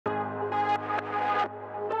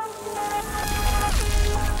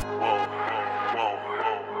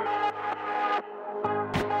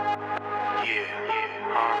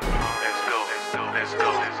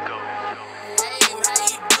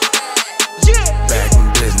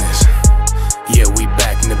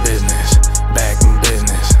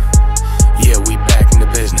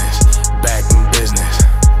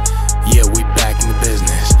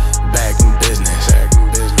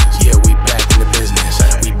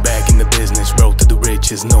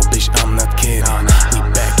bitches. No bitch, I'm not kidding.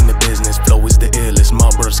 We back in the business, flow is the illest. My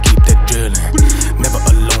brothers keep that drilling. Never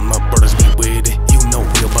alone, my brothers be with it. You know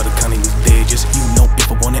we about to cunning these digits. You know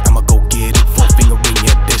if I want it, I'ma go get it. 4-finger ring,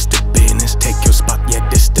 yeah, this the business. Take your spot, yeah,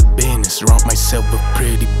 this the business. Surround myself with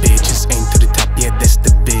pretty bitches. Aim to the top, yeah, that's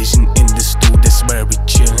the vision. In the stew, that's where we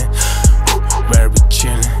chillin'. Where we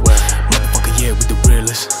chillin'. Motherfucker, yeah, we the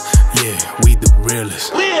realest. Yeah, we the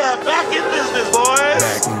realest. We are back in business, boys.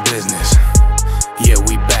 Back in business. Yeah,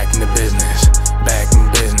 we back in the business. Back in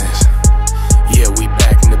business. Yeah, we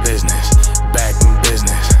back in the business. Back in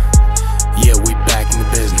business. Yeah, we back in the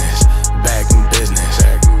business. Back in business.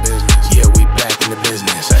 Yeah, we back in the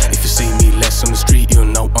business. If you see me less on the street, you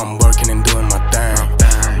know I'm working and doing my thing.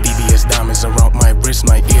 BBS diamonds around my wrist,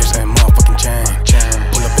 my ears, and motherfucking chain.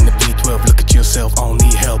 Pull up in the B12, look at yourself. I don't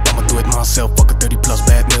need help, I'ma do it myself. Fuck a 30+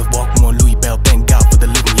 bad milk, walk more Louis Bell. Thank God for the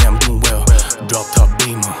living, yeah, I'm doing well. Drop top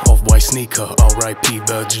beamer, off-white sneaker. R.I.P.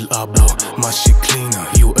 Virgil Abloh. My shit cleaner,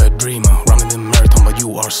 you a dreamer. Running the marathon, but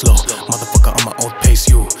you are slow. Motherfucker, I'ma outpace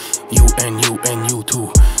you. You and you and you too.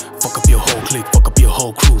 Fuck up your whole clique, fuck up your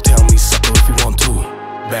whole crew. Tell me sucker if you want to.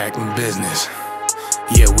 Back in business.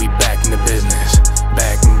 Yeah, we back in the business.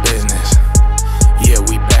 Back in business. Yeah,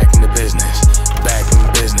 we back in the business. Back in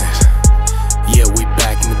business. Yeah, we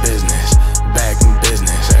back in the business. Back in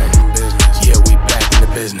business. Yeah, we back in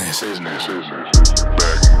the business.